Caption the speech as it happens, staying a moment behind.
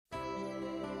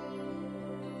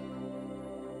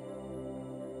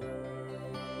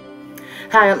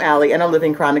Hi, I'm Allie, and I'm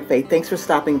Living Chronic Faith. Thanks for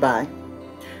stopping by.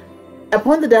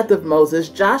 Upon the death of Moses,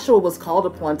 Joshua was called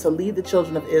upon to lead the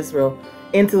children of Israel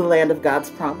into the land of God's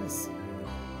promise.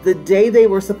 The day they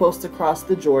were supposed to cross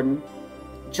the Jordan,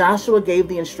 Joshua gave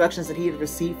the instructions that he had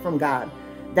received from God,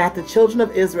 that the children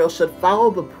of Israel should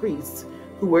follow the priests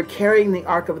who were carrying the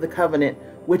Ark of the Covenant,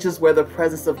 which is where the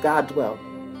presence of God dwelt.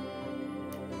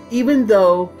 Even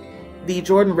though the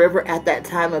Jordan River at that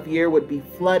time of year would be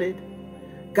flooded,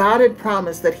 God had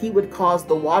promised that he would cause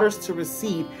the waters to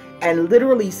recede and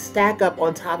literally stack up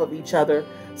on top of each other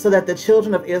so that the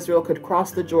children of Israel could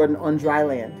cross the Jordan on dry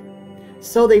land.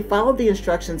 So they followed the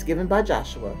instructions given by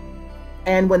Joshua.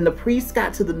 And when the priests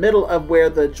got to the middle of where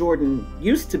the Jordan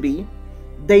used to be,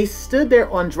 they stood there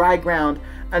on dry ground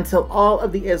until all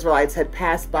of the Israelites had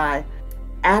passed by.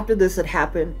 After this had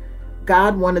happened,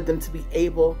 God wanted them to be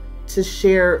able to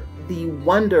share the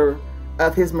wonder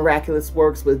of his miraculous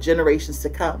works with generations to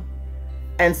come.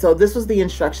 And so this was the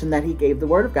instruction that he gave. The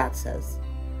word of God says,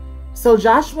 "So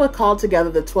Joshua called together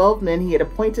the 12 men he had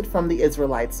appointed from the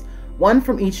Israelites, one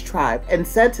from each tribe, and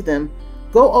said to them,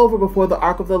 'Go over before the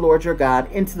ark of the Lord your God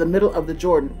into the middle of the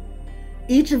Jordan.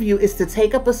 Each of you is to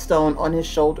take up a stone on his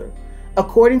shoulder,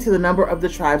 according to the number of the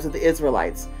tribes of the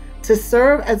Israelites, to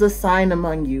serve as a sign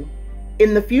among you.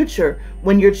 In the future,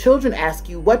 when your children ask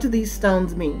you, 'What do these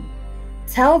stones mean?'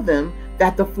 tell them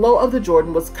that the flow of the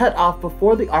Jordan was cut off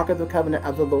before the Ark of the Covenant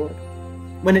of the Lord.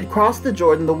 When it crossed the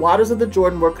Jordan, the waters of the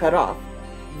Jordan were cut off.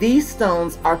 These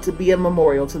stones are to be a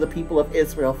memorial to the people of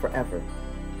Israel forever."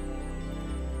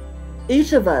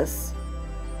 Each of us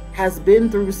has been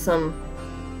through some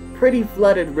pretty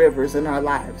flooded rivers in our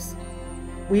lives.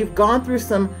 We've gone through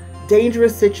some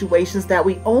dangerous situations that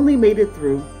we only made it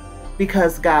through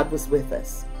because God was with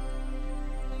us.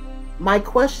 My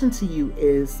question to you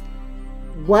is,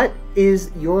 what is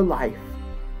your life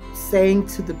saying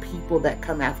to the people that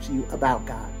come after you about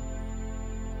God?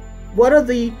 What are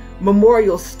the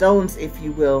memorial stones, if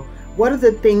you will? What are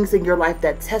the things in your life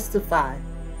that testify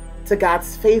to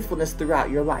God's faithfulness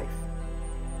throughout your life?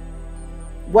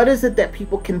 What is it that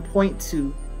people can point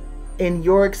to in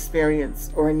your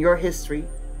experience or in your history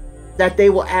that they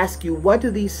will ask you, "What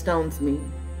do these stones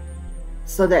mean?"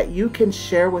 so that you can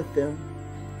share with them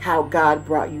how God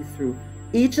brought you through.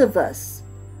 Each of us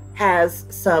has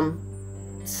some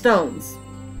stones,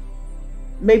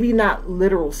 maybe not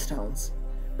literal stones,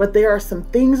 but there are some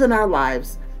things in our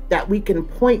lives that we can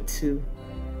point to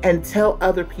and tell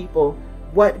other people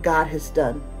what God has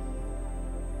done.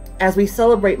 As we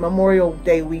celebrate Memorial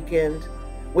Day weekend,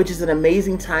 which is an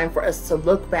amazing time for us to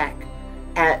look back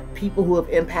at people who have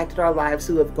impacted our lives,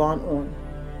 who have gone on,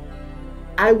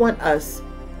 I want us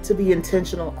to be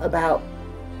intentional about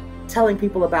telling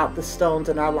people about the stones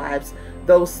in our lives,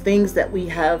 those things that we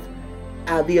have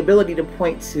the ability to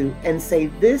point to and say,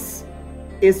 "This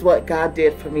is what God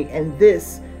did for me, and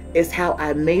this is how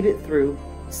I made it through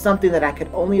something that I could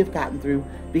only have gotten through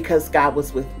because God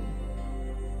was with me."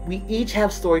 We each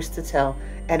have stories to tell,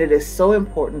 and it is so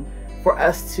important for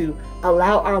us to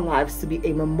allow our lives to be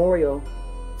a memorial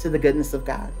to the goodness of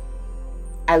God.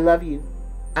 I love you.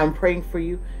 I'm praying for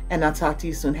you, and I'll talk to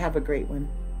you soon. Have a great one.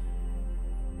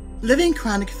 Living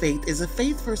Chronic Faith is a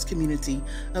faith-first community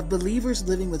of believers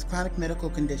living with chronic medical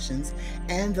conditions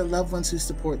and the loved ones who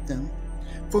support them.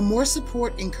 For more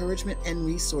support, encouragement, and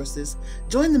resources,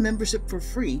 join the membership for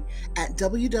free at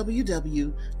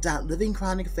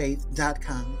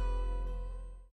www.livingchronicfaith.com.